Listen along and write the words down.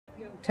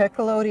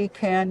Tecolote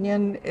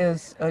Canyon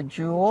is a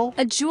jewel.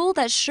 A jewel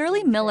that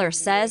Shirley Miller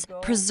says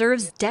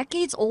preserves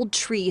decades-old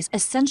trees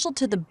essential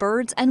to the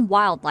birds and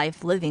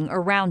wildlife living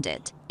around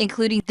it,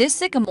 including this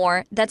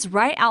sycamore that's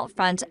right out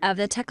front of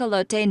the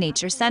Tecolote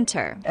Nature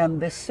Center.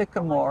 And this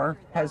sycamore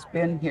has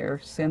been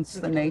here since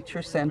the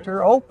Nature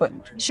Center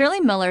opened. Shirley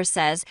Miller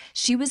says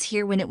she was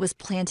here when it was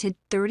planted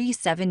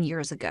 37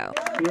 years ago.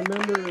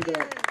 Remember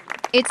that.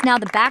 It's now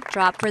the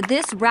backdrop for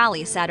this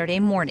rally Saturday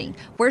morning,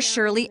 where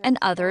Shirley and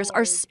others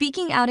are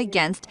speaking out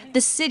against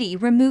the city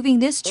removing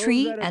this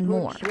tree and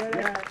more.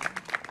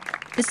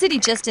 The city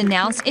just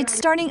announced it's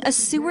starting a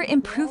sewer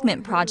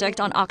improvement project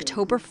on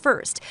October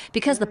 1st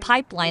because the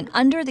pipeline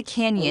under the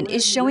canyon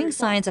is showing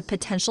signs of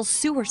potential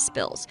sewer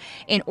spills.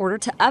 In order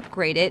to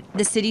upgrade it,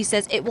 the city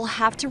says it will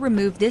have to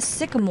remove this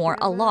sycamore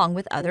along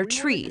with other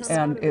trees.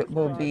 And it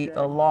will be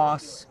a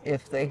loss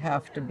if they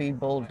have to be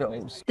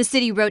bulldozed. The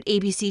city wrote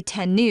ABC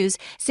 10 News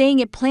saying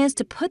it plans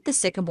to put the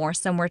sycamore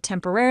somewhere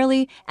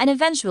temporarily and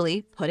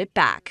eventually put it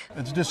back.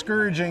 It's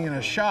discouraging and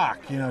a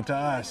shock, to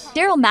us.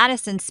 Daryl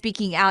Madison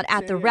speaking out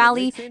at the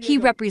rally. He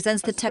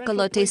represents the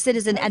Tecolote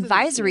Citizen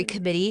Advisory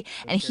Committee,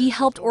 and he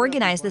helped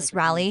organize this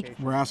rally.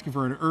 We're asking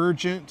for an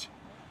urgent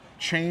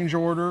change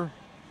order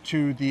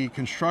to the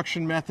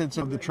construction methods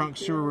of the trunk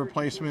sewer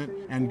replacement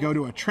and go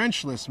to a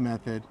trenchless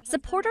method.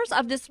 Supporters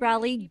of this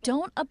rally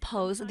don't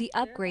oppose the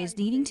upgrades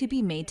needing to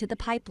be made to the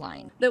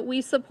pipeline. That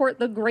we support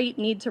the great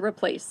need to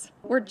replace.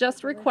 We're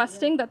just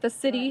requesting that the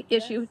city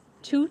issue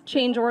 2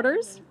 change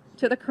orders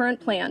to the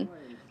current plan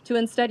to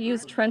instead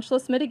use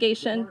trenchless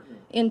mitigation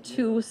in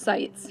 2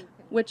 sites,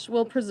 which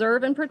will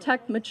preserve and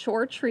protect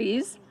mature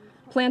trees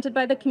planted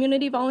by the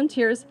community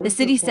volunteers. The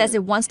city says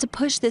it wants to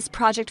push this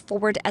project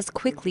forward as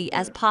quickly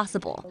as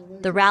possible.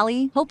 The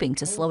rally hoping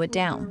to slow it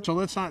down. So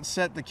let's not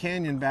set the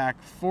canyon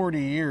back 40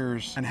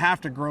 years and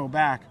have to grow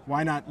back.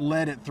 Why not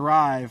let it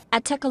thrive?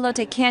 At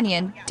Tecolote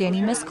Canyon,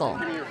 Danny Miskell,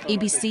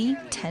 ABC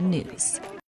 10 News.